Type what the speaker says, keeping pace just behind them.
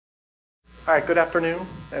All right, good afternoon,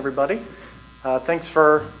 everybody. Thanks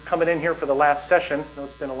for coming in here for the last session. I know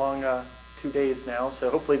it's been a long 2 days now, so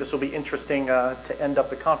hopefully this will be interesting to end up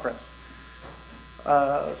the conference.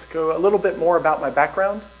 Let's go a little bit more about my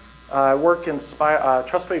background. I work in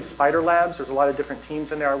TrustWave Spider Labs. There's a lot of different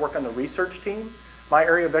teams in there. I work on the research team. My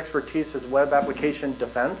area of expertise is web application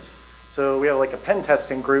defense. So we have like a pen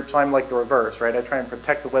testing group, so I'm like the reverse, right? I try and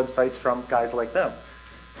protect the websites from guys like them.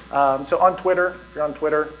 So on Twitter, if you're on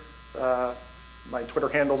Twitter, my Twitter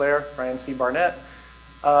handle there, Ryan C. Barnett.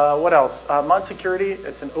 What else? Mod Security,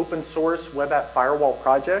 it's an open source web app firewall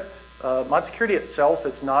project. Mod Security itself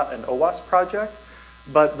is not an OWASP project,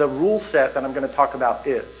 but the rule set that I'm going to talk about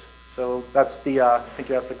is. So that's the, I think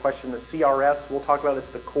you asked the question, the CRS we'll talk about,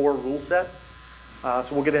 it's the core rule set.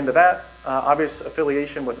 So we'll get into that. Obvious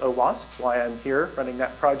affiliation with OWASP, why I'm here running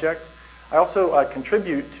that project. I also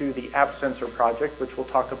contribute to the AppSensor project, which we'll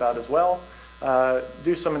talk about as well.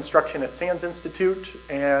 Do some instruction at SANS Institute,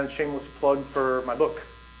 and shameless plug for my book,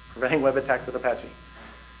 Preventing Web Attacks with Apache.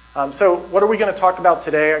 So what are we going to talk about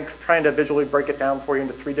today? I'm trying to visually break it down for you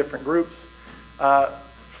into 3 different groups.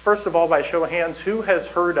 First of all, by show of hands, who has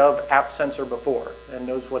heard of AppSensor before and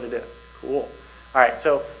knows what it is? Cool. All right,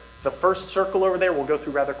 so the first circle over there we'll go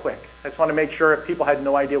through rather quick. I just want to make sure if people had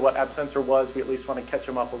no idea what AppSensor was, we at least want to catch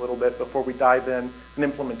them up a little bit before we dive in an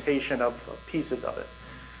implementation of pieces of it.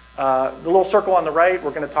 The little circle on the right,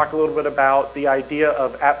 we're going to talk a little bit about the idea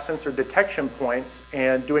of AppSensor detection points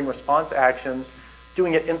and doing response actions,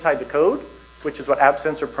 doing it inside the code, which is what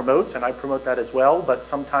AppSensor promotes, and I promote that as well, but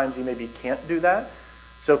sometimes you maybe can't do that.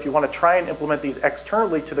 So if you want to try and implement these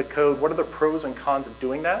externally to the code, what are the pros and cons of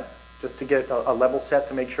doing that? Just to get a level set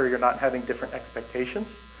to make sure you're not having different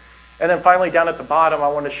expectations. And then finally, down at the bottom, I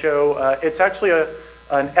want to show it's actually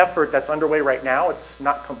an effort that's underway right now. It's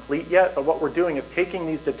not complete yet, but what we're doing is taking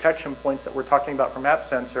these detection points that we're talking about from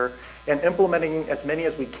AppSensor and implementing as many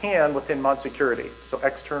as we can within mod security, so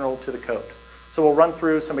external to the code. So we'll run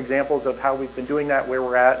through some examples of how we've been doing that, where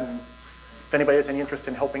we're at, and if anybody has any interest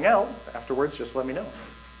in helping out afterwards, just let me know.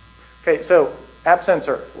 Okay, so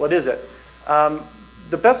AppSensor, what is it?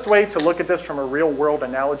 The best way to look at this from a real world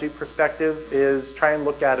analogy perspective is try and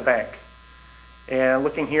look at a bank. And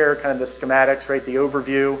looking here, kind of the schematics, right, the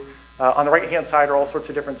overview. On the right-hand side are all sorts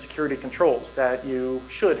of different security controls that you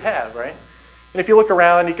should have, right? And if you look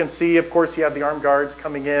around, you can see, of course, you have the armed guards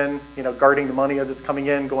coming in, you know, guarding the money as it's coming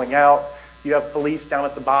in, going out. You have police down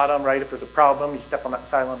at the bottom, right? If there's a problem, you step on that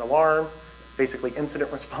silent alarm, basically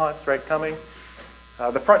incident response, right, coming.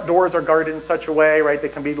 The front doors are guarded in such a way, right, they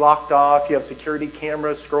can be locked off. You have security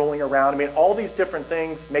cameras scrolling around. I mean, all these different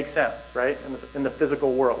things make sense, right, in the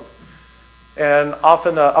physical world. And off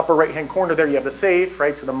in the upper right-hand corner there, you have the safe,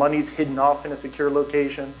 right, so the money's hidden off in a secure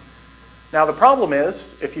location. Now, the problem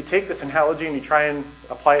is, if you take this analogy and you try and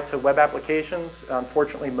apply it to web applications,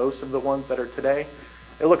 unfortunately, most of the ones that are today,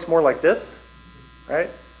 it looks more like this, right?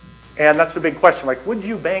 And that's the big question, like, would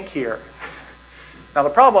you bank here? Now, the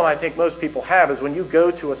problem I think most people have is when you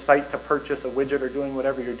go to a site to purchase a widget or doing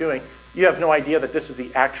whatever you're doing, you have no idea that this is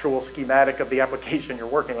the actual schematic of the application you're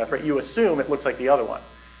working with, right? You assume it looks like the other one.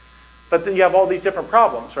 But then you have all these different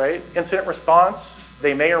problems, right? Incident response,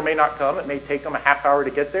 they may or may not come. It may take them a half hour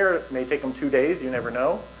to get there. It may take them 2 days. You never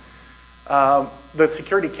know. The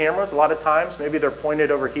security cameras, a lot of times, maybe they're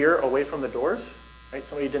pointed over here away from the doors, right?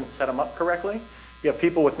 Somebody didn't set them up correctly. You have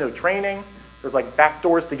people with no training. There's like back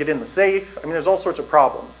doors to get in the safe. I mean, there's all sorts of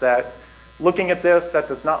problems that looking at this, that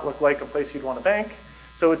does not look like a place you'd want to bank.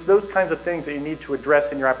 So it's those kinds of things that you need to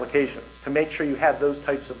address in your applications to make sure you have those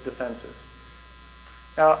types of defenses.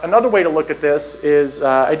 Now, another way to look at this is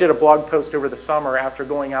I did a blog post over the summer after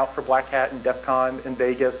going out for Black Hat and DEF CON in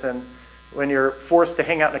Vegas. And when you're forced to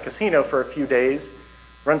hang out in a casino for a few days,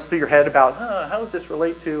 runs through your head about, how does this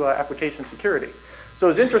relate to application security? So it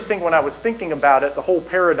was interesting when I was thinking about it, the whole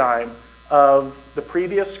paradigm of the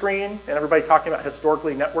previous screen and everybody talking about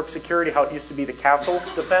historically network security, how it used to be the castle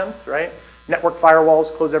defense, right? Network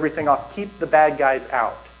firewalls, close everything off, keep the bad guys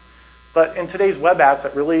out. But in today's web apps,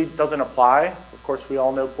 that really doesn't apply. Of course, we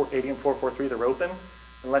all know port 80 and 443, they're open.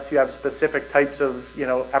 Unless you have specific types of, you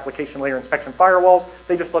know, application layer inspection firewalls,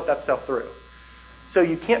 they just let that stuff through. So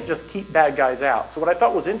you can't just keep bad guys out. So what I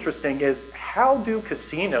thought was interesting is how do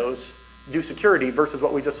casinos do security versus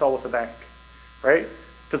what we just saw with the bank, right?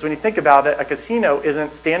 Because when you think about it, a casino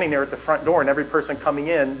isn't standing there at the front door and every person coming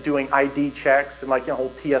in doing ID checks and like, you know,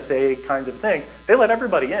 whole TSA kinds of things. They let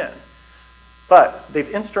everybody in. But they've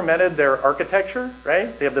instrumented their architecture,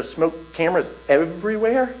 right? They have the smoke cameras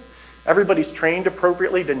everywhere. Everybody's trained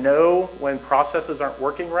appropriately to know when processes aren't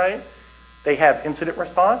working right. They have incident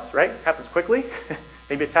response, right? Happens quickly.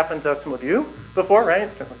 Maybe it's happened to some of you before, right?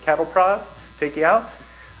 Cattle prod, take you out.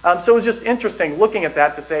 So it was just interesting looking at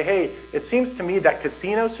that to say, hey, it seems to me that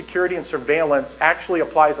casino security and surveillance actually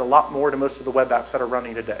applies a lot more to most of the web apps that are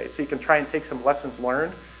running today. So you can try and take some lessons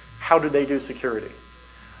learned. How do they do security?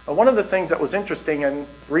 One of the things that was interesting in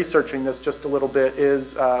researching this just a little bit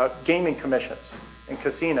is gaming commissions and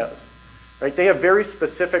casinos. Right? They have very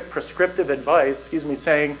specific prescriptive advice,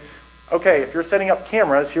 saying, okay, if you're setting up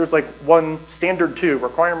cameras, here's like one standard 2,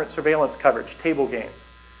 requirement surveillance coverage, table games.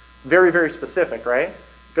 Very, very specific, right?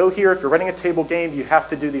 Go here, if you're running a table game, you have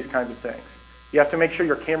to do these kinds of things. You have to make sure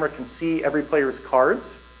your camera can see every player's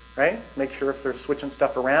cards, right? Make sure if they're switching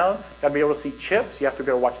stuff around. You got to be able to see chips. You have to be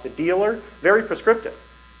able to watch the dealer. Very prescriptive.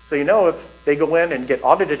 So you know if they go in and get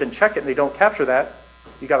audited and check it and they don't capture that,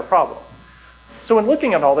 you got a problem. So in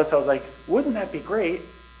looking at all this, I was like, wouldn't that be great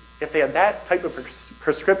if they had that type of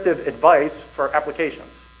prescriptive advice for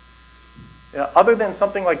applications? You know, other than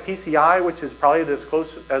something like PCI, which is probably as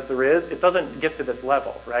close as there is, it doesn't get to this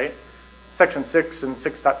level, right? Section 6 and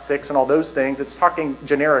 6.6 and all those things, it's talking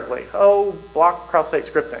generically. Oh, block cross-site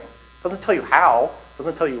scripting. Doesn't tell you how,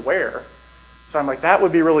 doesn't tell you where. So I'm like, that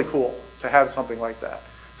would be really cool to have something like that.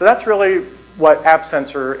 So that's really what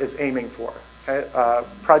AppSensor is aiming for. Okay?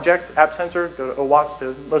 Project AppSensor, go to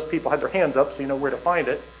OWASP. Most people had their hands up, so you know where to find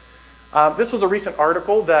it. This was a recent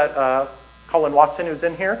article that Colin Watson, who's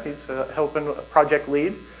in here, he's helping project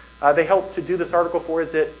lead. They helped to do this article for,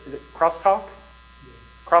 is it Crosstalk?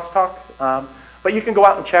 Yes. Crosstalk. But you can go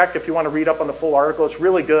out and check if you want to read up on the full article. It's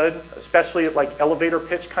really good, especially like elevator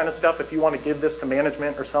pitch kind of stuff. If you want to give this to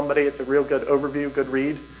management or somebody, it's a real good overview, good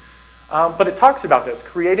read. But it talks about this,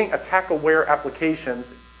 creating attack-aware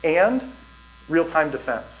applications and real-time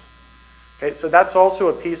defense. Okay, so that's also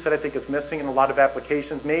a piece that I think is missing in a lot of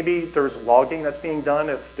applications. Maybe there's logging that's being done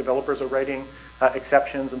if developers are writing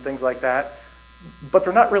exceptions and things like that. But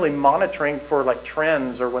they're not really monitoring for like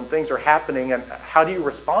trends or when things are happening and how do you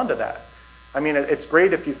respond to that? I mean, it's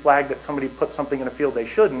great if you flag that somebody put something in a field they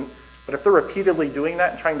shouldn't, but if they're repeatedly doing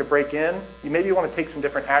that and trying to break in, you maybe want to take some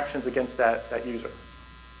different actions against that user.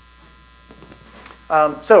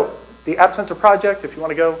 So the AppSensor project, if you want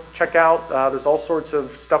to go check out, there's all sorts of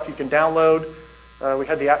stuff you can download. We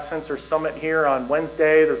had the AppSensor Summit here on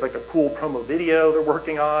Wednesday. There's like a cool promo video they're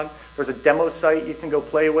working on. There's a demo site you can go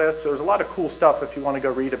play with. So there's a lot of cool stuff if you want to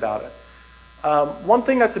go read about it. One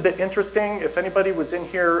thing that's a bit interesting, if anybody was in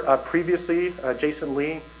here previously, Jason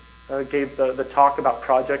Lee gave the talk about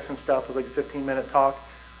projects and stuff. It was like a 15-minute talk.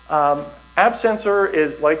 AppSensor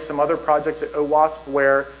is like some other projects at OWASP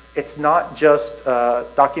where it's not just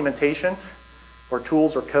documentation or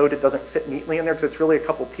tools or code. It doesn't fit neatly in there because it's really a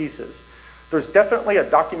couple pieces. There's definitely a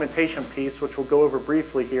documentation piece, which we'll go over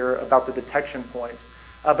briefly here about the detection points.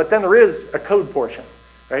 But then there is a code portion,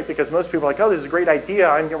 right? Because most people are like, oh, this is a great idea.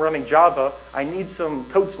 I'm running Java. I need some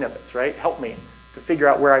code snippets, right? Help me to figure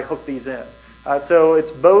out where I hook these in. So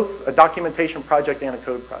it's both a documentation project and a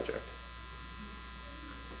code project.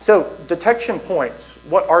 So detection points,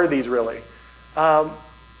 what are these really?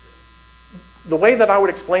 The way that I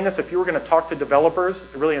would explain this, if you were going to talk to developers,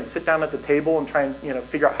 really, and sit down at the table and try and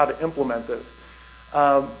figure out how to implement this,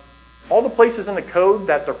 all the places in the code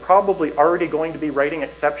that they're probably already going to be writing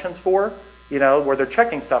exceptions for, where they're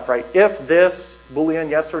checking stuff, right? If this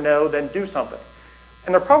Boolean yes or no, then do something.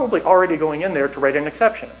 And they're probably already going in there to write an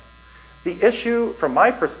exception. The issue, from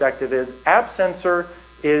my perspective, is AppSensor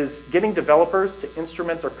is getting developers to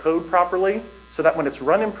instrument their code properly so that when it's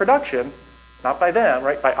run in production, not by them,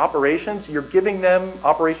 right? By operations, you're giving them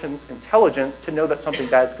operations intelligence to know that something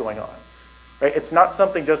bad's going on, right? It's not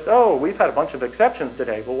something just, oh, we've had a bunch of exceptions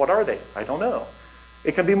today. Well, what are they? I don't know.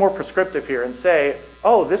 It can be more prescriptive here and say,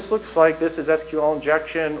 oh, this looks like this is SQL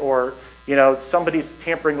injection, or somebody's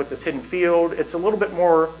tampering with this hidden field. It's a little bit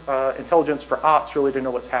more intelligence for ops really to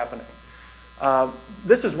know what's happening.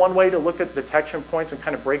 This is one way to look at detection points and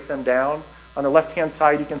kind of break them down. On the left-hand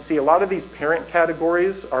side, you can see a lot of these parent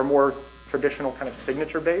categories are more traditional kind of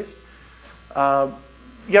signature-based.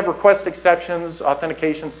 You have request exceptions,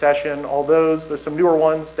 authentication session, all those. There's some newer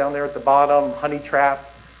ones down there at the bottom, honey trap.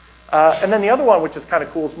 And then the other one, which is kind of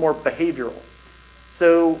cool, is more behavioral.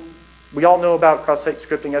 So we all know about cross-site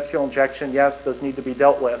scripting, SQL injection. Yes, those need to be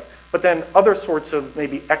dealt with. But then other sorts of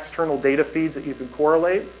maybe external data feeds that you can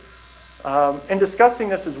correlate. In discussing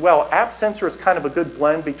this as well, AppSensor is kind of a good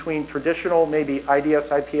blend between traditional, maybe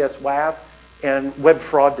IDS, IPS, WAF, and web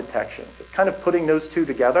fraud detection. It's kind of putting those two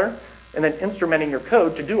together and then instrumenting your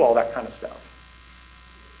code to do all that kind of stuff.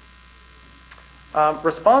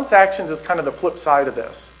 Response actions is kind of the flip side of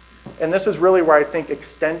this. And this is really where I think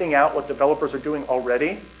extending out what developers are doing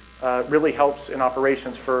already really helps in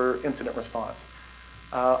operations for incident response.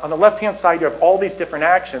 On the left-hand side, you have all these different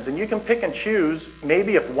actions, and you can pick and choose.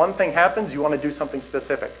 Maybe if one thing happens, you want to do something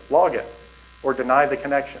specific, log it, or deny the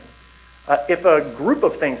connection. If a group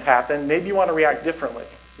of things happen, maybe you want to react differently.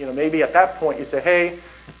 Maybe at that point you say, hey,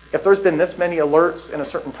 if there's been this many alerts in a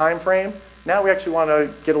certain time frame, now we actually want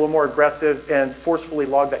to get a little more aggressive and forcefully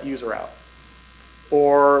log that user out,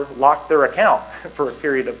 or lock their account for a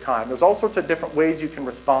period of time. There's all sorts of different ways you can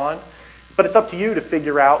respond. But it's up to you to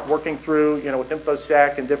figure out, working through, with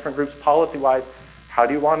InfoSec and different groups policy-wise, how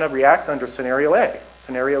do you want to react under scenario A,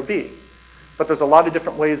 scenario B? But there's a lot of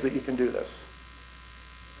different ways that you can do this.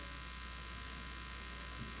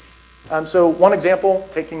 So one example,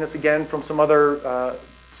 taking this again from some other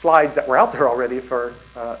slides that were out there already for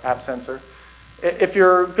AppSensor. If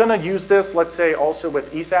you're going to use this, let's say also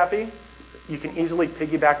with eSAPI, you can easily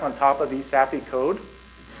piggyback on top of eSAPI code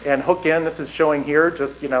and hook in. This is showing here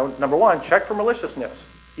just, number one, check for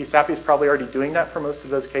maliciousness. eSAPI is probably already doing that for most of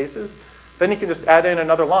those cases. Then you can just add in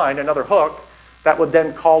another line, another hook, that would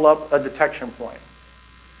then call up a detection point.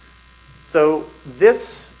 So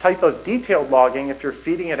this type of detailed logging, if you're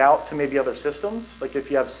feeding it out to maybe other systems, like if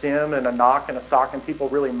you have SIM and a NOC and a SOC and people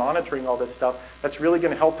really monitoring all this stuff, that's really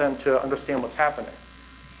going to help them to understand what's happening.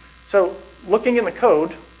 So looking in the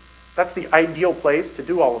code, that's the ideal place to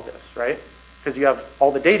do all of this, right? Because you have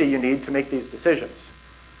all the data you need to make these decisions.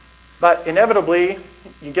 But inevitably,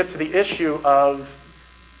 you get to the issue of,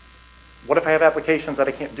 what if I have applications that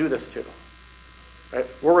I can't do this to? Right?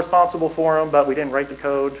 We're responsible for them, but we didn't write the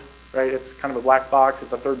code. Right? It's kind of a black box.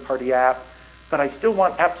 It's a third-party app. But I still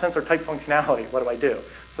want AppSensor type functionality. What do I do?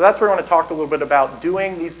 So that's where I want to talk a little bit about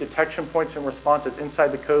doing these detection points and responses inside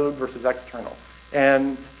the code versus external,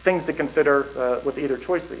 and things to consider with either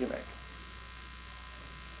choice that you make.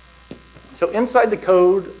 So inside the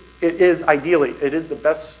code, it is the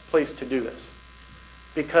best place to do this.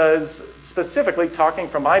 Because specifically, talking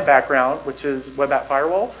from my background, which is web app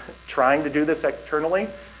firewalls, trying to do this externally,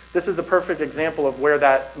 this is the perfect example of where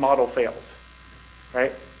that model fails,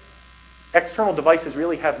 right? External devices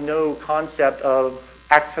really have no concept of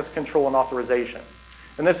access control and authorization.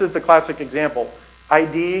 And this is the classic example.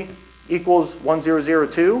 ID equals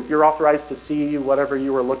 1002, you're authorized to see whatever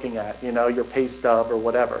you were looking at, your pay stub or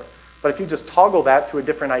whatever. But if you just toggle that to a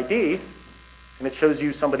different ID, and it shows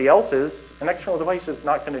you somebody else's, an external device is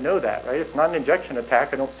not going to know that, right? It's not an injection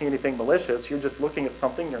attack. I don't see anything malicious. You're just looking at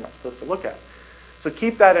something you're not supposed to look at. So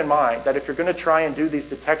keep that in mind, that if you're going to try and do these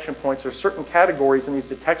detection points, there's certain categories in these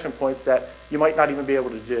detection points that you might not even be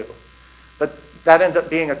able to do. But that ends up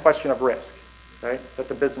being a question of risk, right, that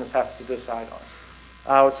the business has to decide on.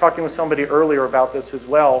 I was talking with somebody earlier about this as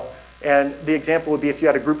well, and the example would be if you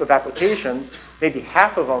had a group of applications, maybe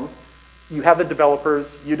half of them, you have the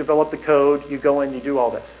developers, you develop the code, you go in, you do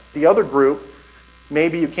all this. The other group,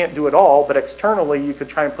 maybe you can't do it all, but externally you could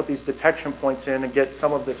try and put these detection points in and get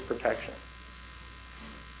some of this protection.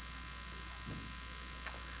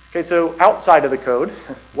 Okay, so outside of the code,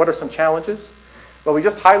 what are some challenges? Well, we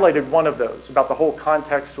just highlighted one of those, about the whole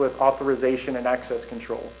context with authorization and access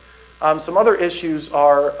control. Some other issues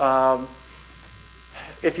are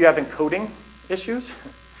if you have encoding issues.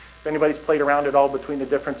 If anybody's played around at all between the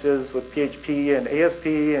differences with PHP and ASP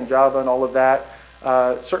and Java and all of that,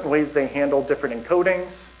 certain ways they handle different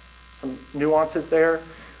encodings, some nuances there.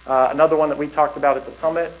 Another one that we talked about at the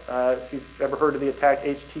summit, if you've ever heard of the attack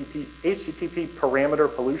HTTP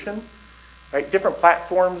parameter pollution, right? Different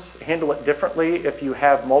platforms handle it differently if you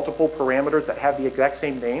have multiple parameters that have the exact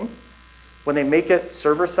same name. When they make it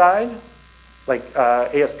server-side, like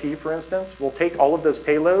ASP, for instance, we'll take all of those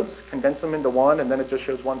payloads, condense them into one, and then it just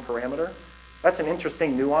shows one parameter. That's an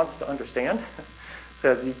interesting nuance to understand.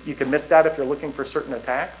 So you can miss that if you're looking for certain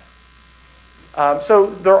attacks. So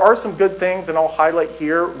there are some good things, and I'll highlight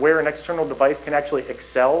here where an external device can actually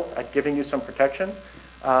excel at giving you some protection.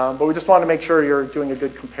 But we just want to make sure you're doing a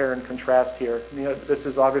good compare and contrast here. This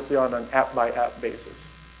is obviously on an app-by-app basis.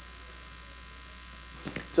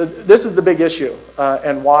 So this is the big issue,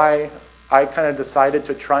 and why I kind of decided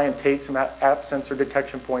to try and take some AppSensor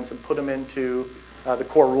detection points and put them into the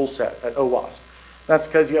core rule set at OWASP. That's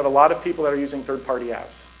because you have a lot of people that are using third-party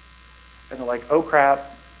apps. And they're like, oh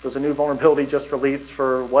crap, there's a new vulnerability just released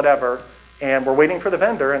for whatever, and we're waiting for the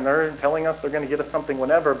vendor, and they're telling us they're going to get us something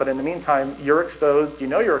whenever, but in the meantime, you're exposed, you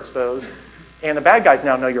know you're exposed, and the bad guys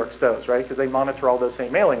now know you're exposed, right? Because they monitor all those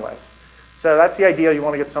same mailing lists. So that's the idea. You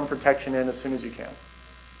want to get some protection in as soon as you can.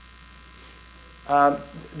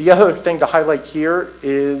 The other thing to highlight here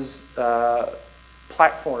is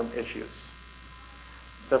platform issues.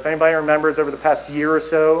 So if anybody remembers over the past year or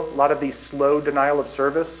so, a lot of these slow denial of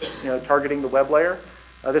service, targeting the web layer,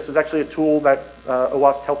 This was actually a tool that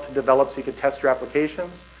OWASP helped to develop so you could test your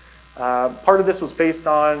applications. Part of this was based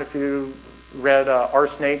on, if you read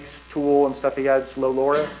RSnake's tool and stuff he had, Slow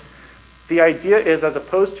Loris. The idea is, as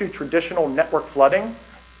opposed to traditional network flooding,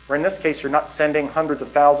 where in this case you're not sending hundreds of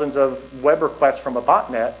thousands of web requests from a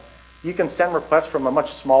botnet, you can send requests from a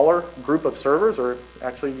much smaller group of servers, or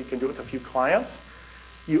actually you can do it with a few clients.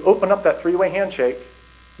 You open up that three-way handshake,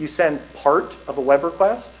 you send part of a web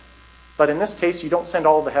request, but in this case you don't send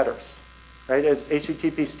all of the headers. Right? It's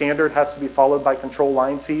HTTP standard, has to be followed by control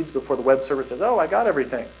line feeds before the web server says, oh, I got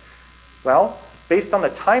everything. Well, based on the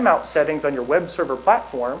timeout settings on your web server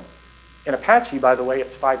platform, in Apache, by the way,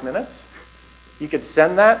 it's 5 minutes. You could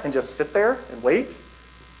send that and just sit there and wait.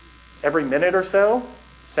 Every minute or so,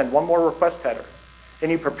 send one more request header.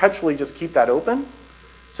 And you perpetually just keep that open.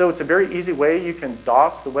 So it's a very easy way you can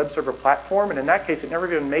DOS the web server platform, and in that case, it never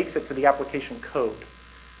even makes it to the application code.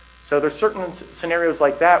 So there's certain scenarios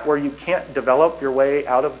like that where you can't develop your way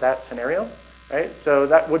out of that scenario, right? So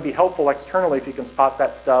that would be helpful externally if you can spot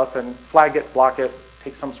that stuff and flag it, block it,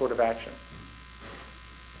 take some sort of action.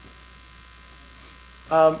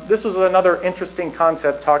 This was another interesting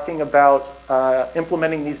concept talking about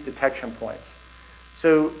implementing these detection points.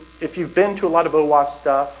 So if you've been to a lot of OWASP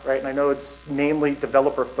stuff, right, and I know it's mainly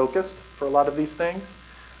developer focused for a lot of these things,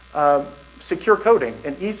 secure coding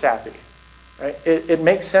and ESAPI. Right? It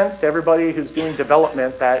makes sense to everybody who's doing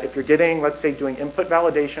development that if you're getting, let's say, doing input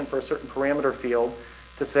validation for a certain parameter field,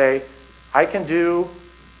 to say, I can do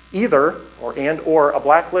either or a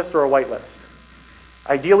blacklist or a whitelist.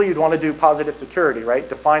 Ideally, you'd want to do positive security, right?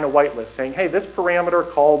 Define a whitelist, saying, hey, this parameter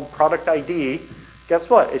called product ID, guess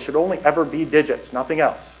what? It should only ever be digits, nothing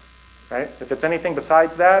else, right? If it's anything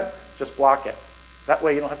besides that, just block it. That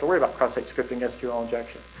way, you don't have to worry about cross-site scripting SQL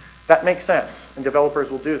injection. That makes sense, and developers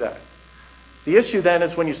will do that. The issue then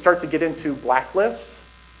is when you start to get into blacklists,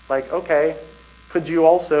 like, okay, could you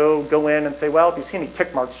also go in and say, well, if you see any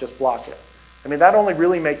tick marks, just block it. I mean, that only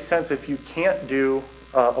really makes sense if you can't do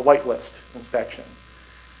a whitelist inspection.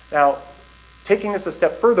 Now, taking this a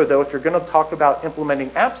step further, though, if you're going to talk about implementing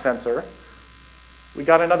AppSensor, we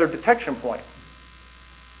got another detection point.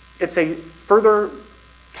 It's a further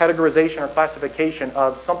categorization or classification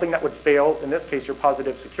of something that would fail, in this case, your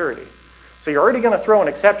positive security. So you're already going to throw an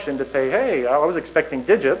exception to say, hey, I was expecting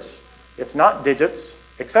digits. It's not digits,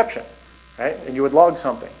 exception, right? And you would log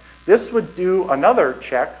something. This would do another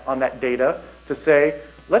check on that data to say,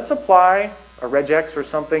 let's apply a regex or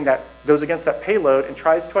something that goes against that payload and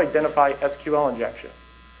tries to identify SQL injection.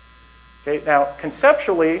 Okay, now,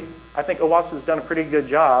 conceptually, I think OWASP has done a pretty good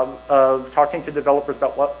job of talking to developers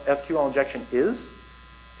about what SQL injection is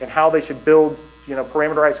and how they should build,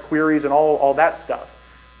 parameterized queries and all that stuff.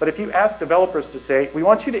 But if you ask developers to say, we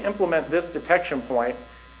want you to implement this detection point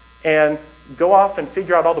and go off and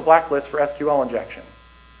figure out all the blacklists for SQL injection,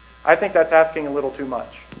 I think that's asking a little too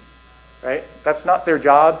much. Right? That's not their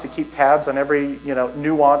job to keep tabs on every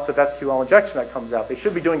nuance of SQL injection that comes out. They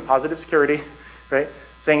should be doing positive security, right?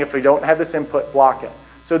 Saying if we don't have this input, block it.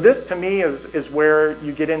 So this to me is where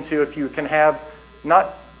you get into if you can have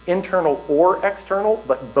not internal or external,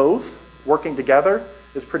 but both working together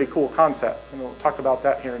is a pretty cool concept. And we'll talk about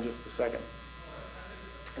that here in just a second.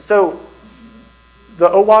 So the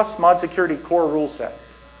OWASP Mod Security Core rule set.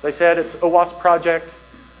 As I said, it's OWASP project.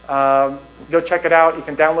 Go check it out. You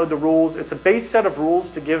can download the rules. It's a base set of rules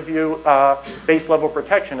to give you base level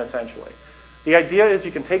protection, essentially. The idea is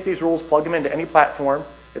you can take these rules, plug them into any platform.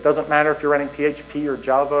 It doesn't matter if you're running PHP or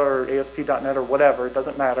Java or ASP.NET or whatever. It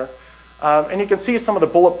doesn't matter. And you can see some of the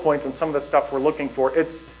bullet points and some of the stuff we're looking for.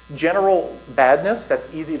 It's general badness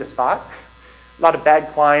that's easy to spot. A lot of bad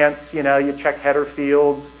clients. You check header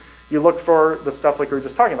fields. You look for the stuff like we were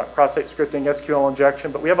just talking about, cross-site scripting, SQL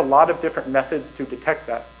injection, but we have a lot of different methods to detect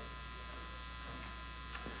that.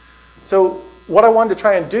 So what I wanted to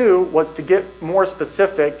try and do was to get more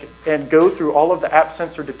specific and go through all of the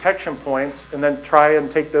AppSensor detection points and then try and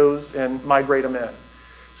take those and migrate them in.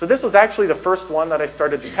 So this was actually the first one that I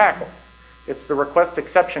started to tackle. It's the request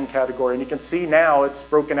exception category, and you can see now it's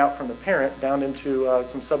broken out from the parent down into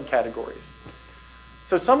some subcategories.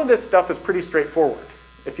 So some of this stuff is pretty straightforward.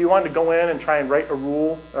 If you wanted to go in and try and write a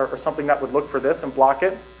rule or something that would look for this and block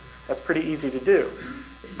it, that's pretty easy to do.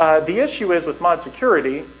 The issue is with mod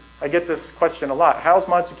security, I get this question a lot. How is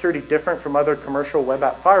mod security different from other commercial web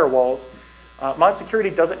app firewalls? Mod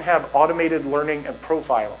security doesn't have automated learning and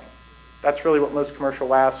profiling. That's really what most commercial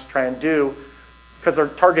WAFs try and do because they're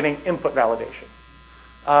targeting input validation.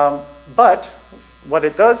 But what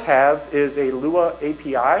it does have is a Lua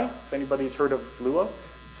API, if anybody's heard of Lua.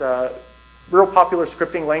 It's a real popular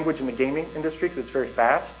scripting language in the gaming industry because it's very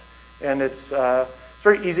fast. And it's it's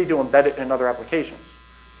very easy to embed it in other applications.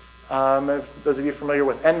 If those of you familiar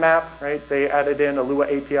with Nmap, right, they added in a Lua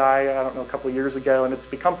API, I don't know, a couple of years ago, and it's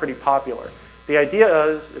become pretty popular. The idea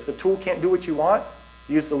is if the tool can't do what you want,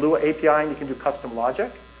 use the Lua API and you can do custom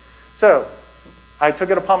logic. So I took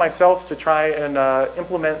it upon myself to try and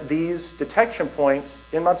implement these detection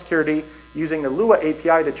points in mod security using the Lua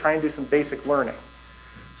API to try and do some basic learning.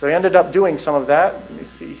 So I ended up doing some of that. Let me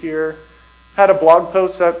see here. Had a blog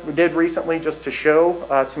post that we did recently just to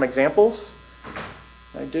show some examples.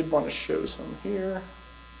 I did want to show some here.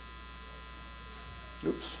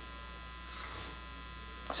 Oops.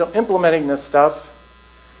 So implementing this stuff,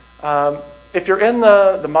 if you're in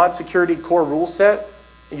the mod security core rule set,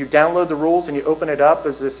 and you download the rules and you open it up,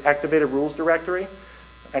 there's this activated rules directory.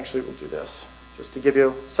 Actually, we'll do this just to give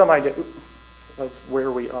you some idea of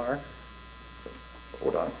where we are.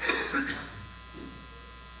 Hold on.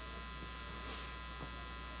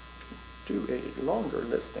 Do a longer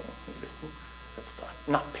listing. That's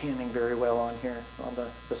not panning very well on here on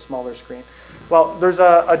the smaller screen. Well, there's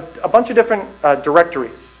a bunch of different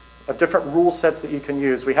directories of different rule sets that you can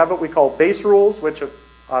use. We have what we call base rules, which are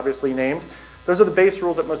obviously named. Those are the base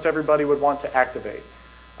rules that most everybody would want to activate.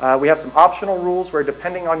 We have some optional rules where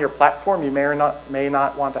depending on your platform, you may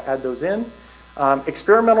not want to add those in.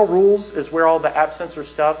 Experimental rules is where all the AppSensor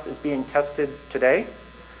stuff is being tested today.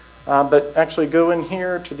 But actually go in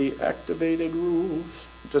here to the activated rules,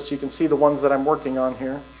 just so you can see the ones that I'm working on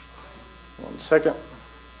here. 1 second.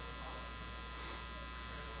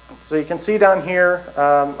 So you can see down here,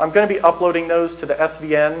 I'm going to be uploading those to the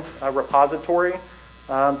SVN repository.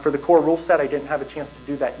 For the core rule set, I didn't have a chance to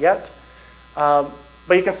do that yet.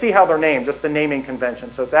 But you can see how they're named, just the naming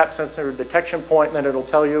convention. So it's AppSensor detection point, and then it'll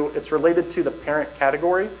tell you it's related to the parent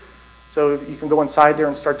category. So you can go inside there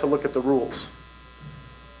and start to look at the rules.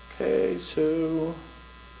 Okay, so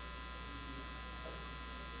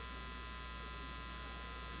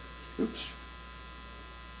oops.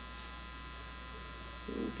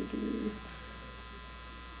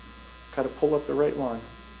 Got to pull up the right one.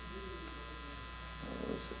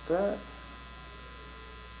 Was it that?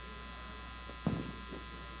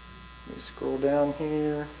 Let me scroll down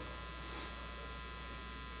here.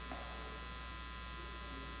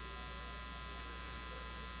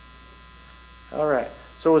 All right.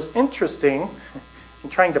 So what's interesting in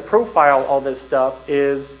trying to profile all this stuff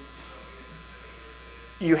is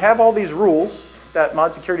you have all these rules that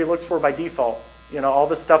mod security looks for by default. You know, all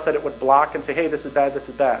the stuff that it would block and say, hey, this is bad, this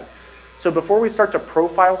is bad. So before we start to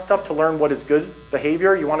profile stuff to learn what is good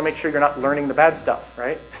behavior, you want to make sure you're not learning the bad stuff,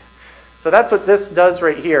 right? So that's what this does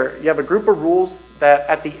right here. You have a group of rules that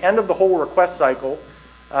at the end of the whole request cycle,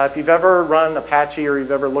 if you've ever run Apache or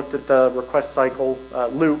you've ever looked at the request cycle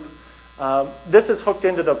loop, this is hooked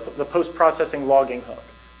into the post-processing logging hook.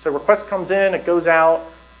 So request comes in, it goes out.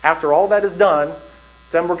 After all that is done,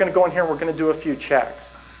 then we're going to go in here and we're going to do a few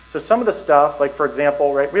checks. So some of the stuff, like for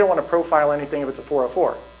example, right, we don't want to profile anything if it's a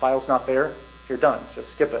 404. File's not there, you're done, just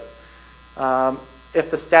skip it. If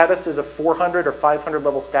the status is a 400 or 500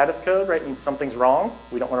 level status code, right, means something's wrong.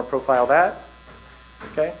 We don't want to profile that.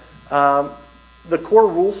 Okay. The core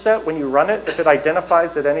rule set, when you run it, if it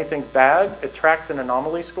identifies that anything's bad, it tracks an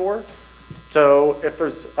anomaly score. So if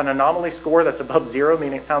there's an anomaly score that's above 0,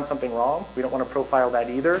 meaning it found something wrong, we don't want to profile that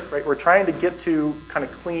either. Right? We're trying to get to kind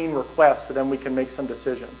of clean requests so then we can make some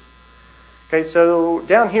decisions. Okay, so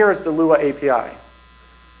down here is the Lua API.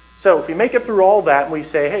 So if we make it through all that and we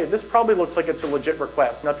say, hey, this probably looks like it's a legit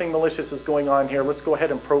request. Nothing malicious is going on here. Let's go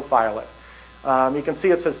ahead and profile it. You can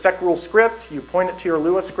see it says secrule script. You point it to your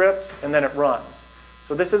Lua script, and then it runs.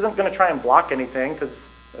 So this isn't going to try and block anything because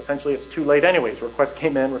essentially it's too late anyways. Request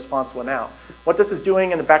came in, response went out. What this is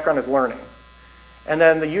doing in the background is learning. And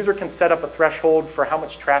then the user can set up a threshold for how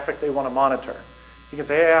much traffic they want to monitor. You can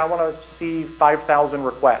say, hey, I want to see 5,000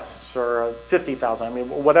 requests or 50,000. I mean,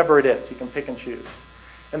 whatever it is, you can pick and choose.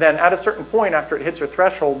 And then at a certain point, after it hits your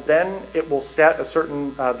threshold, then it will set a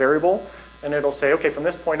certain variable, and it'll say, okay, from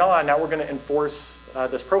this point on, now we're going to enforce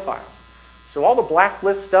this profile. So all the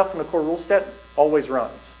blacklist stuff in the core rule set always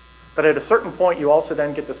runs. But at a certain point, you also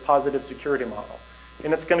then get this positive security model.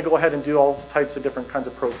 And it's going to go ahead and do all types of different kinds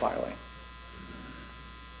of profiling.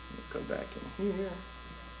 Go back in here.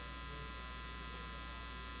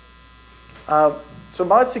 So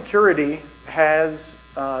mod security has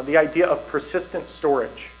the idea of persistent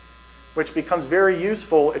storage, which becomes very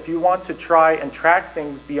useful if you want to try and track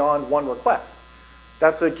things beyond one request.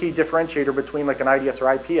 That's a key differentiator between like an IDS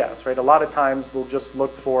or IPS, right? A lot of times they'll just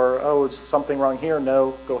look for, oh, is something wrong here?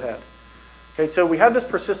 No, go ahead. Okay, so we have this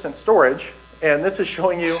persistent storage, and this is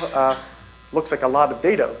showing you, looks like a lot of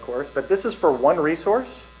data, of course, but this is for one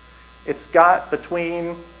resource. It's got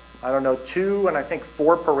between, I don't know, 2 and I think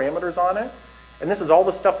 4 parameters on it. And this is all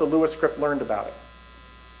the stuff the Lewis script learned about it.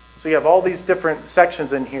 So you have all these different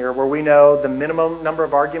sections in here where we know the minimum number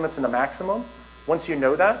of arguments and the maximum. Once you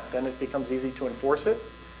know that, then it becomes easy to enforce it.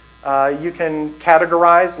 You can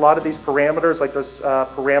categorize a lot of these parameters, like this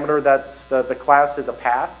parameter that's the class is a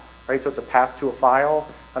path, right? So it's a path to a file.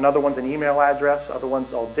 Another one's an email address. Other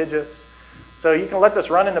one's all digits. So you can let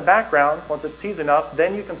this run in the background. Once it sees enough,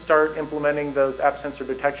 then you can start implementing those AppSensor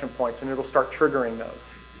detection points, and it'll start triggering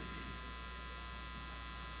those.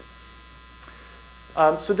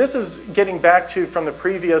 So this is getting back to from the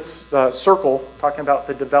previous circle, talking about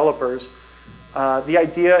the developers, the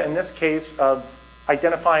idea in this case of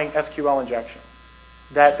identifying SQL injection.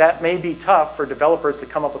 That may be tough for developers to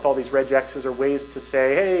come up with all these regexes or ways to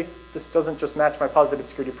say, hey, this doesn't just match my positive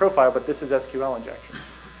security profile, but this is SQL injection.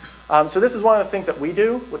 So this is one of the things that we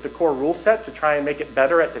do with the core rule set to try and make it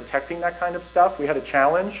better at detecting that kind of stuff. We had a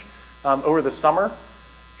challenge over the summer.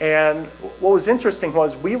 And what was interesting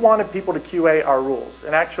was we wanted people to QA our rules.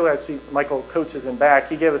 And actually, I see Michael Coates is in back.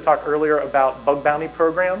 He gave a talk earlier about bug bounty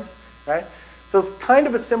programs, right? So it's kind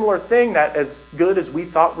of a similar thing that as good as we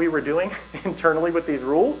thought we were doing internally with these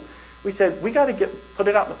rules, we said, we got to put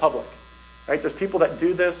it out in the public, right? There's people that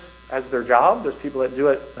do this as their job. There's people that do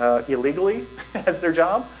it illegally as their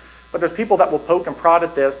job. But there's people that will poke and prod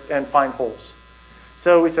at this and find holes.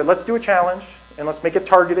 So we said, let's do a challenge, and let's make it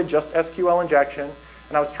targeted, just SQL injection.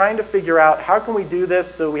 And I was trying to figure out how can we do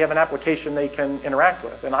this so we have an application they can interact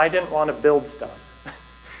with. And I didn't want to build stuff and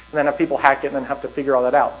then have people hack it and then have to figure all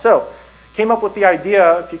that out. So came up with the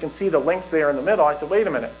idea, if you can see the links there in the middle, I said, wait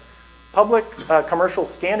a minute. Public commercial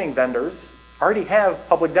scanning vendors already have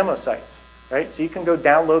public demo sites, right? So you can go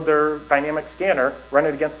download their dynamic scanner, run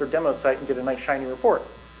it against their demo site, and get a nice shiny report.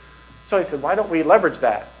 So I said, why don't we leverage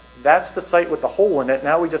that? That's the site with the hole in it.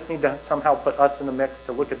 Now we just need to somehow put us in the mix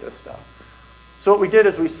to look at this stuff. So what we did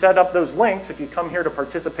is we set up those links. If you come here to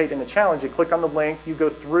participate in the challenge, you click on the link, you go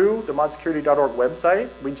through the modsecurity.org website,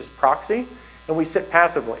 we just proxy, and we sit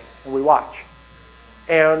passively, and we watch.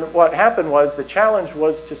 And what happened was the challenge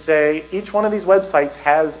was to say each one of these websites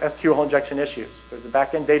has SQL injection issues. There's a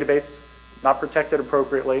backend database not protected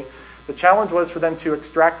appropriately. The challenge was for them to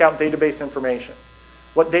extract out database information.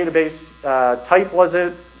 What database type was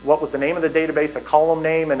it? What was the name of the database, a column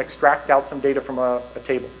name, and extract out some data from a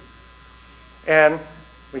table. And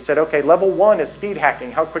we said, okay, level 1 is speed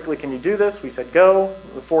hacking. How quickly can you do this? We said go.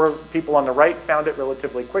 The 4 people on the right found it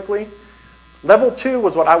relatively quickly. Level 2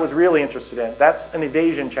 was what I was really interested in. That's an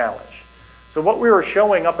evasion challenge. So what we were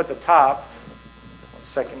showing up at the top, 1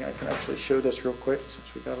 second, I can actually show this real quick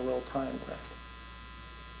since we've got a little time left.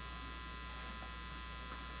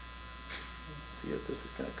 Let's see if this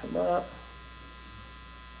is going to come up.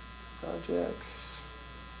 Projects.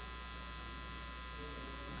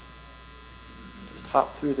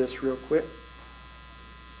 Hop through this real quick.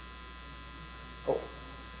 Oh,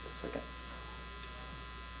 a second.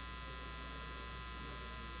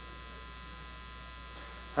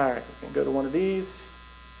 All right, we can go to one of these.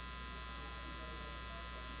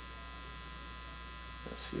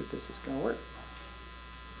 Let's see if this is going to work.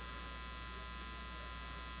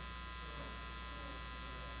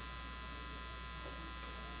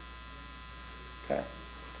 Okay.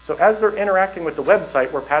 So as they're interacting with the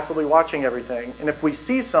website, we're passively watching everything. And if we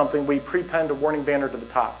see something, we prepend a warning banner to the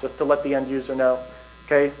top, just to let the end user know.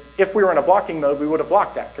 Okay? If we were in a blocking mode, we would have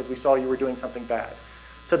blocked that because we saw you were doing something bad.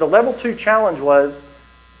 So the level 2 challenge was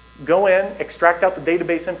go in, extract out the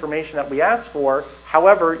database information that we asked for.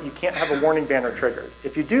 However, you can't have a warning banner triggered.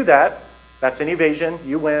 If you do that, that's an evasion.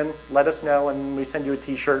 You win. Let us know, and we send you a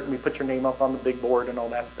T-shirt, and we put your name up on the big board and all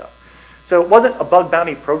that stuff. So it wasn't a bug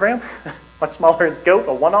bounty program, much smaller in scope,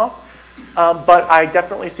 a one-off, but I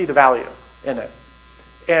definitely see the value in it.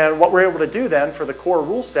 And what we're able to do then for the core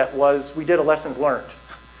rule set was we did a lessons learned.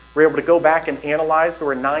 We were able to go back and analyze. There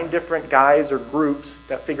were 9 different guys or groups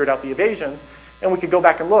that figured out the evasions, and we could go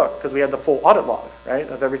back and look because we had the full audit log, right,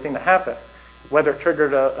 of everything that happened, whether it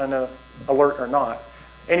triggered an alert or not.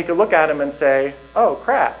 And you could look at them and say, oh,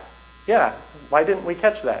 crap, yeah, why didn't we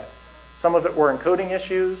catch that? Some of it were encoding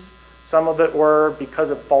issues. Some of it were because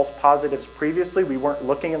of false positives previously. We weren't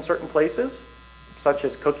looking in certain places, such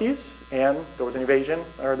as cookies, and there was an evasion,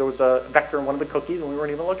 or there was a vector in one of the cookies, and we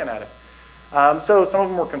weren't even looking at it. So some of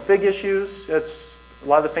them were config issues. It's a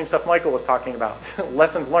lot of the same stuff Michael was talking about,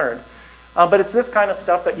 lessons learned. But it's this kind of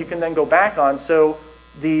stuff that you can then go back on. So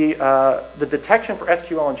the detection for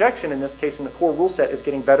SQL injection, in this case, in the core rule set, is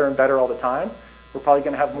getting better and better all the time. We're probably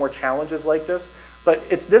going to have more challenges like this. But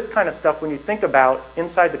it's this kind of stuff when you think about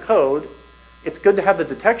inside the code, it's good to have the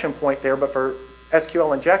detection point there, but for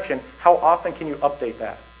SQL injection, how often can you update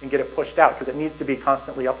that and get it pushed out? Because it needs to be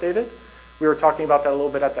constantly updated. We were talking about that a little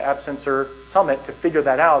bit at the AppSensor Summit to figure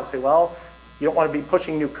that out and say, well, you don't want to be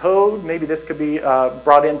pushing new code. Maybe this could be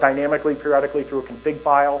brought in dynamically, periodically through a config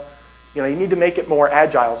file. You need to make it more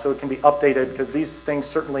agile so it can be updated because these things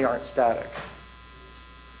certainly aren't static.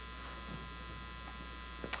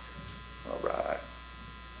 All right.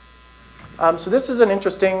 So this is an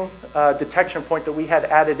interesting detection point that we had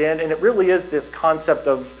added in, and it really is this concept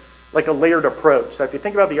of like a layered approach. So if you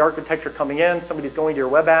think about the architecture coming in, somebody's going to your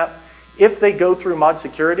web app, if they go through mod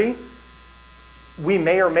security, we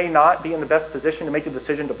may or may not be in the best position to make a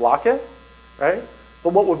decision to block it, right?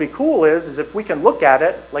 But what would be cool is if we can look at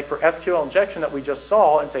it, like for SQL injection that we just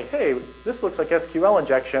saw, and say, hey, this looks like SQL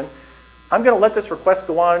injection. I'm going to let this request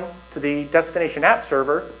go on to the destination app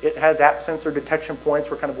server. It has AppSensor detection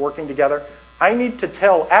points. We're kind of working together. I need to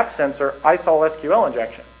tell AppSensor I saw SQL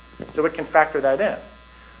injection, so it can factor that in.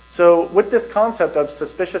 So with this concept of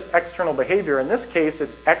suspicious external behavior, in this case,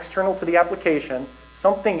 it's external to the application.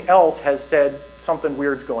 Something else has said something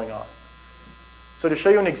weird's going on. So to show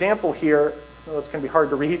you an example here, it's going to be hard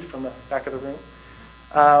to read from the back of the room.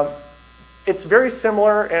 It's very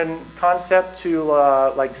similar in concept to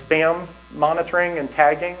like spam monitoring and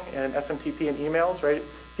tagging and SMTP and emails, right?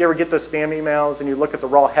 If you ever get those spam emails and you look at the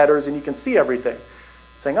raw headers and you can see everything,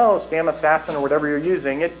 saying, oh, spam assassin or whatever you're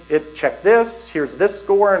using, it checked this, here's this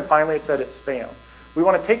score, and finally it said it's spam. We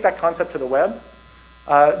want to take that concept to the web.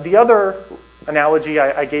 The other analogy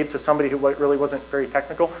I gave to somebody who really wasn't very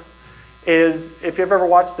technical is if you've ever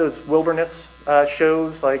watched those wilderness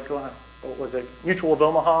shows like, what was it, Mutual of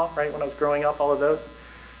Omaha, right, when I was growing up, all of those.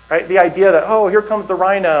 Right? The idea that, oh, here comes the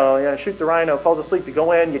rhino, shoot the rhino, falls asleep, you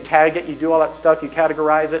go in, you tag it, you do all that stuff, you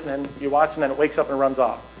categorize it, and then you watch, and then it wakes up and runs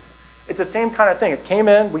off. It's the same kind of thing. It came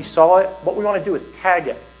in, we saw it, what we want to do is tag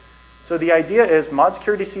it. So the idea is mod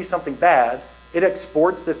security sees something bad, it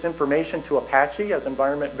exports this information to Apache as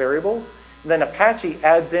environment variables, and then Apache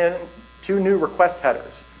adds in 2 new request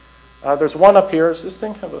headers. There's one up here. Does this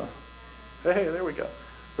thing have a, hey, there we go.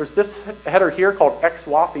 There's this header here called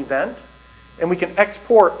XWAF event, and we can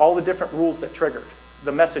export all the different rules that triggered,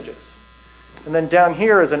 the messages. And then down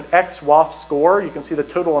here is an XWAF score. You can see the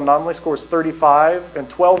total anomaly score is 35, and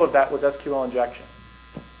 12 of that was SQL injection.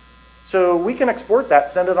 So we can export that,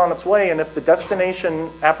 send it on its way, and if the destination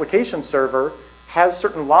application server has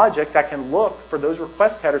certain logic that can look for those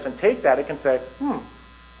request headers and take that, it can say,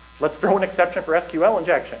 let's throw an exception for SQL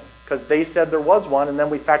injection, because they said there was one, and then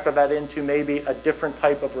we factor that into maybe a different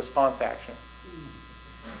type of response action.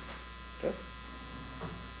 Okay.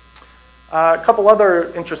 A couple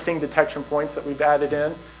other interesting detection points that we've added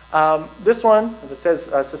in. This one, as it says,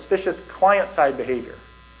 suspicious client-side behavior.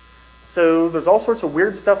 So there's all sorts of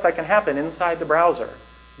weird stuff that can happen inside the browser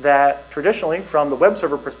that traditionally, from the web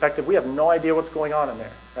server perspective, we have no idea what's going on in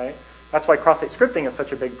there, right? That's why cross-site scripting is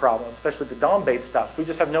such a big problem, especially the DOM-based stuff. We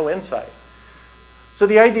just have no insight. So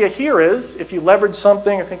the idea here is, if you leverage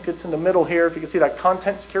something, I think it's in the middle here, if you can see that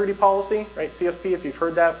content security policy, right, CSP, if you've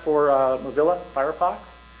heard that for Mozilla,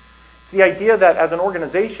 Firefox. It's the idea that as an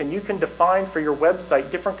organization, you can define for your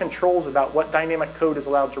website different controls about what dynamic code is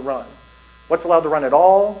allowed to run. What's allowed to run at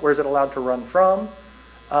all, where is it allowed to run from.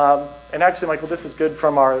 And actually, Michael, this is good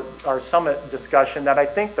from our summit discussion, that I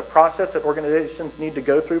think the process that organizations need to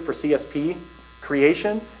go through for CSP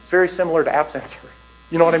creation is very similar to AppSensor.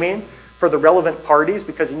 You know what I mean? For the relevant parties,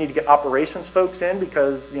 because you need to get operations folks in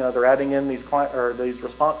because they're adding in these these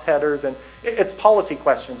response headers, and it's policy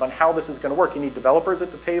questions on how this is going to work. You need developers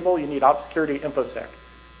at the table, you need ops security, InfoSec.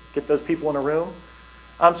 Get those people in a room.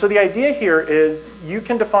 So the idea here is you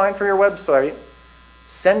can define for your website,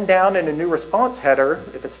 send down in a new response header,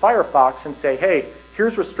 if it's Firefox, and say, hey,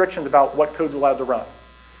 here's restrictions about what code's allowed to run.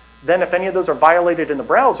 Then if any of those are violated in the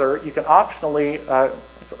browser, you can optionally,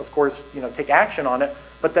 of course, take action on it,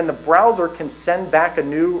 but then the browser can send back a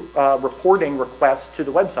new reporting request to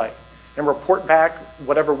the website and report back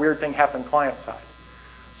whatever weird thing happened client side.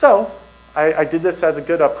 So I did this as a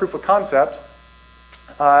good proof of concept.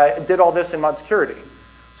 I did all this in mod security.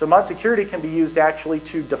 So mod security can be used actually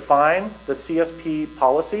to define the CSP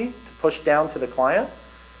policy to push down to the client.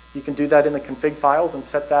 You can do that in the config files and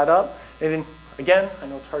set that up. And again, I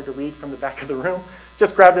know it's hard to read from the back of the room.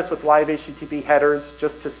 Just grab this with live HTTP headers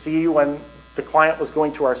just to see when the client was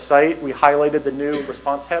going to our site. We highlighted the new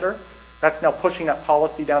response header. That's now pushing that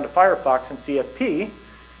policy down to Firefox and CSP.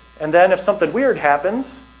 And then if something weird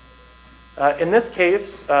happens, in this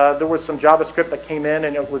case, there was some JavaScript that came in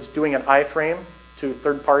and it was doing an iframe to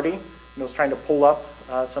third party, and it was trying to pull up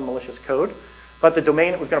some malicious code. But the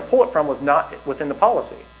domain it was going to pull it from was not within the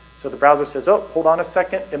policy. So the browser says, oh, hold on a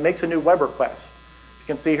second, it makes a new web request.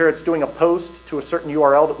 can see here it's doing a post to a certain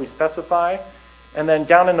URL that we specify. And then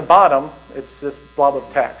down in the bottom, it's this blob of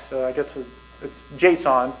text. So I guess it's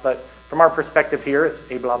JSON, but from our perspective here,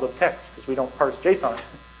 it's a blob of text because we don't parse JSON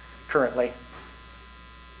currently.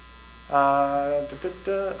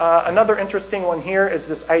 Another interesting one here is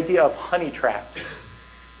this idea of honey traps.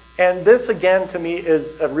 And this, again, to me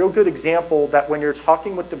is a real good example that when you're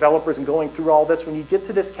talking with developers and going through all this, when you get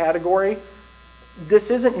to this category,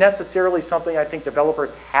 this isn't necessarily something I think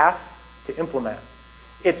developers have to implement.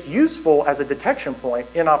 It's useful as a detection point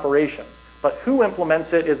in operations, but who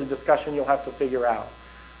implements it is a discussion you'll have to figure out.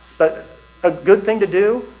 But a good thing to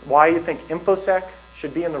do, why you think InfoSec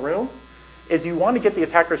should be in the room, is you want to get the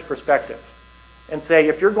attacker's perspective and say,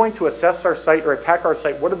 if you're going to assess our site or attack our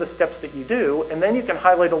site, what are the steps that you do? And then you can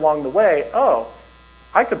highlight along the way, oh,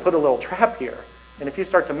 I could put a little trap here. And if you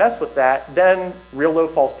start to mess with that, then real low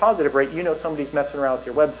false positive rate, you know somebody's messing around with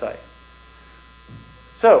your website.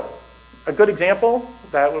 So a good example,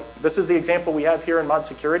 this is the example we have here in Mod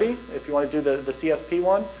Security, if you want to do the CSP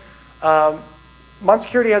one. Mod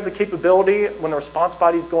Security has the capability, when the response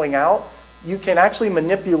body is going out, you can actually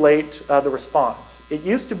manipulate the response. It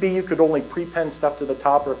used to be you could only prepend stuff to the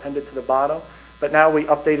top or append it to the bottom, but now we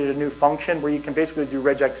updated a new function where you can basically do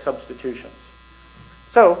regex substitutions.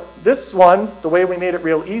 So this one, the way we made it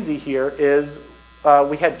real easy here is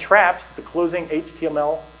we had trapped the closing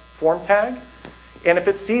HTML form tag, and if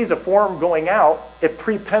it sees a form going out, it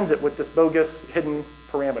prepends it with this bogus hidden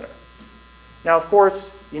parameter. Now, of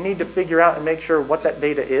course, you need to figure out and make sure what that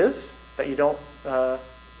data is, that you don't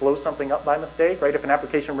blow something up by mistake, right? If an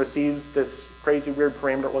application receives this crazy weird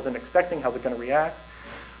parameter it wasn't expecting, how's it going to react?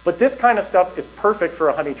 But this kind of stuff is perfect for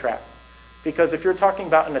a honey trap. Because if you're talking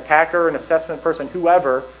about an attacker, an assessment person,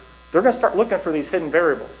 whoever, they're going to start looking for these hidden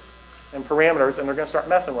variables and parameters, and they're going to start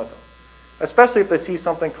messing with them. Especially if they see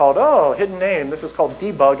something called, oh, hidden name, this is called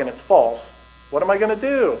debug and it's false. What am I going to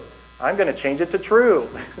do? I'm going to change it to true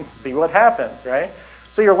and see what happens, right?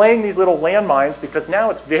 So you're laying these little landmines because now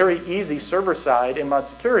it's very easy server-side in Mod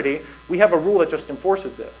Security. We have a rule that just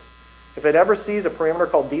enforces this. If it ever sees a parameter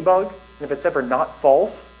called debug, and if it's ever not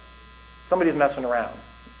false, somebody's messing around.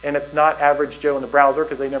 And it's not average Joe in the browser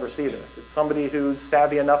because they never see this. It's somebody who's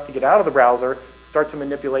savvy enough to get out of the browser, start to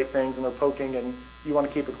manipulate things, and they're poking, and you want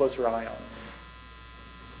to keep a closer eye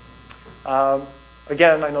on it.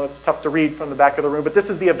 Again, I know it's tough to read from the back of the room, but this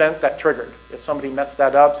is the event that triggered. If somebody messed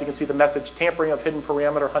that up, so you can see the message tampering of hidden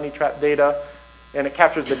parameter, honey trap data, and it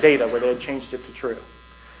captures the data where they had changed it to true.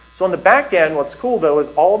 So on the back end, what's cool though is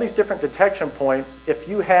all these different detection points, if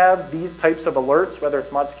you have these types of alerts, whether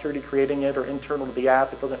it's Mod Security creating it or internal to the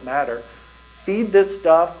app, it doesn't matter, feed this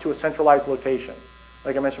stuff to a centralized location.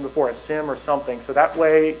 Like I mentioned before, a SIM or something. So that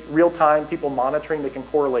way, real time, people monitoring, they can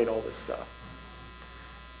correlate all this stuff.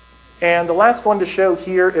 And the last one to show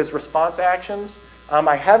here is response actions.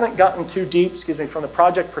 I haven't gotten too deep, from the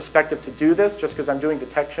project perspective to do this, just because I'm doing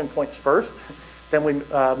detection points first. Then we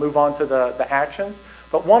move on to the actions.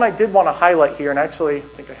 But one I did want to highlight here, and actually I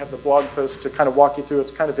think I have the blog post to kind of walk you through.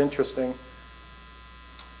 It's kind of interesting.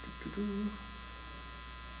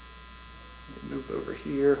 Move over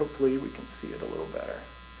here. Hopefully we can see it a little better.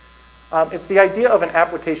 It's the idea of an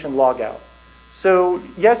application logout. So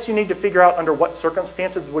yes, you need to figure out under what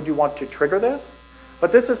circumstances would you want to trigger this.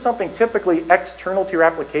 But this is something typically external to your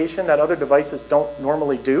application that other devices don't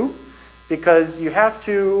normally do, because you have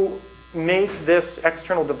to make this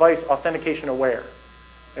external device authentication aware.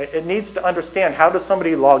 It needs to understand how does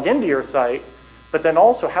somebody log into your site, but then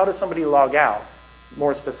also how does somebody log out,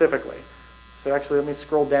 more specifically. So actually, let me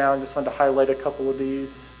scroll down. Just wanted to highlight a couple of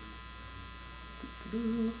these.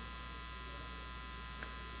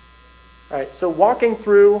 All right, so walking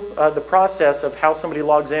through the process of how somebody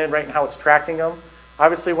logs in, right, and how it's tracking them.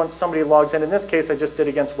 Obviously, once somebody logs in this case, I just did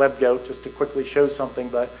against WebGoat just to quickly show something.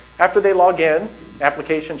 But after they log in, the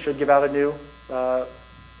application should give out a new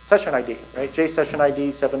session ID, right? JSession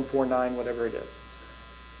ID 749, whatever it is.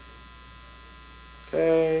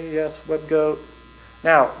 Okay, yes, WebGoat.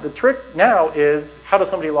 Now, the trick now is how does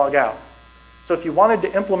somebody log out? So if you wanted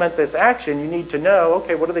to implement this action, you need to know,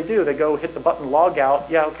 okay, what do? They go hit the button log out.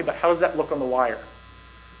 Yeah, okay, but how does that look on the wire?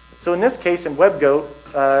 So in this case, in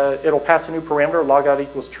WebGoat, it'll pass a new parameter, logout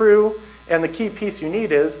equals true, and the key piece you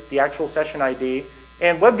need is the actual session ID.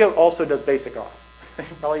 And WebGoat also does basic auth. You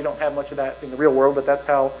probably don't have much of that in the real world, but that's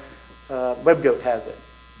how WebGoat has it.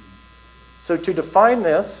 So to define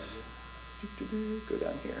this, go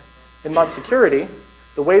down here. In Mod Security,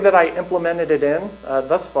 the way that I implemented it in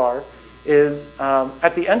thus far is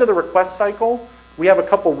at the end of the request cycle, we have a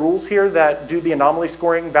couple rules here that do the anomaly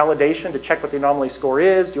scoring validation to check what the anomaly score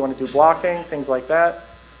is. Do you want to do blocking? Things like that.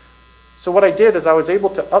 So what I did is I was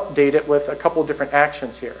able to update it with a couple of different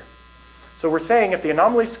actions here. So we're saying if the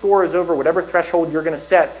anomaly score is over whatever threshold you're going to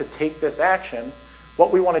set to take this action,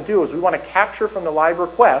 what we want to do is we want to capture from the live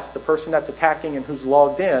request, the person that's attacking and who's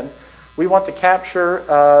logged in, we want to capture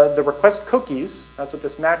the request cookies. That's what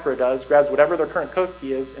this macro does, grabs whatever their current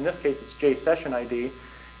cookie is. In this case, it's JSessionID.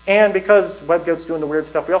 And because WebGoat's doing the weird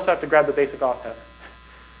stuff, we also have to grab the basic auth header.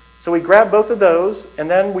 So we grab both of those, and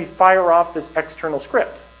then we fire off this external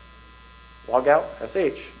script. Logout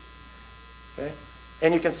sh. Okay?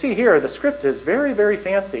 And you can see here, the script is very, very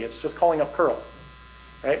fancy. It's just calling up curl.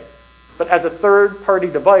 Right? But as a third-party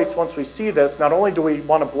device, once we see this, not only do we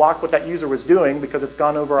want to block what that user was doing because it's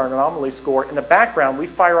gone over our anomaly score, in the background, we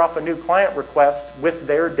fire off a new client request with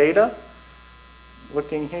their data.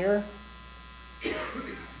 Looking here.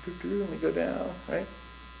 Let me go down, right?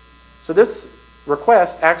 So this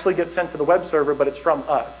request actually gets sent to the web server, but it's from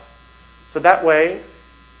us. So that way,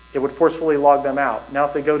 it would forcefully log them out. Now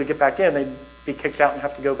if they go to get back in, they'd be kicked out and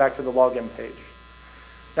have to go back to the login page.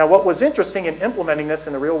 Now what was interesting in implementing this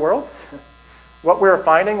in the real world, what we were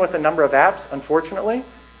finding with a number of apps, unfortunately,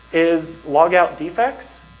 is logout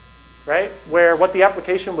defects, right? Where what the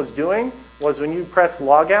application was doing was when you press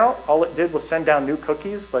logout, all it did was send down new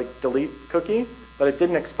cookies, like delete cookie, but it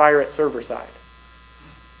didn't expire at server side.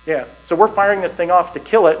 Yeah, so we're firing this thing off to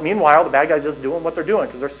kill it. Meanwhile, the bad guy's just doing what they're doing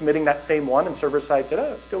because they're submitting that same one and server side said,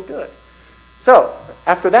 oh, it's still good. So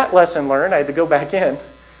after that lesson learned, I had to go back in.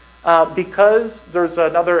 Because there's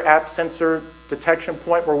another AppSensor detection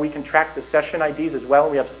point where we can track the session IDs as well.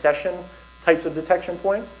 We have session types of detection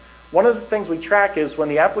points. One of the things we track is when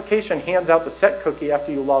the application hands out the set cookie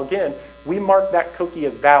after you log in, we mark that cookie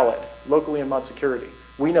as valid locally in mod security.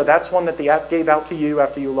 We know that's one that the app gave out to you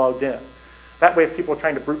after you logged in. That way, if people are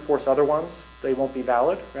trying to brute force other ones, they won't be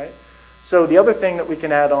valid, right? So the other thing that we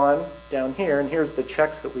can add on down here, and here's the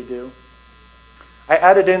checks that we do. I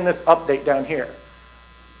added in this update down here,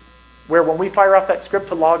 where when we fire off that script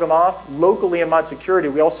to log them off, locally in mod security,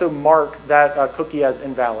 we also mark that cookie as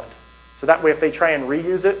invalid. So that way, if they try and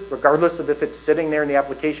reuse it, regardless of if it's sitting there in the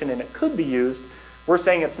application and it could be used, we're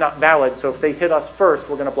saying it's not valid. So if they hit us first,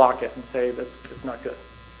 we're going to block it and say it's not good.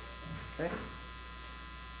 Okay.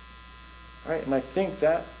 All right, and I think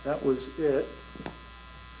that was it.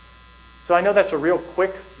 So I know that's a real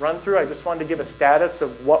quick run through. I just wanted to give a status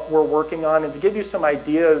of what we're working on and to give you some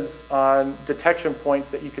ideas on detection points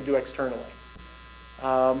that you could do externally.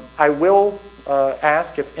 I will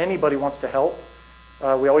ask if anybody wants to help.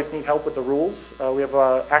 We always need help with the rules. We have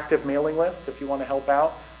an active mailing list if you want to help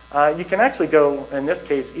out. You can actually go, in this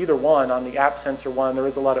case, either one. On the AppSensor one, there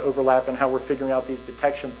is a lot of overlap in how we're figuring out these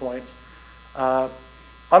detection points.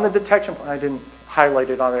 On the detection point, I didn't highlight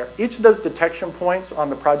it on there. Each of those detection points on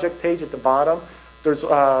the project page at the bottom, there's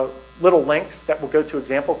little links that will go to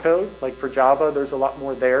example code. Like for Java, there's a lot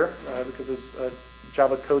more there because there's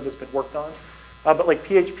Java code that's been worked on. But like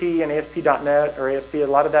PHP and ASP.NET or ASP, a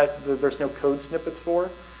lot of that, there's no code snippets for.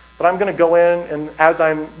 But I'm going to go in, and as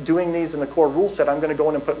I'm doing these in the core rule set, I'm going to go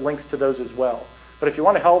in and put links to those as well. But if you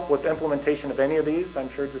want to help with implementation of any of these, I'm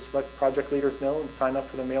sure just let project leaders know and sign up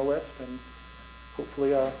for the mail list and hopefully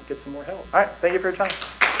get some more help. All right, thank you for your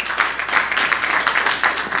time.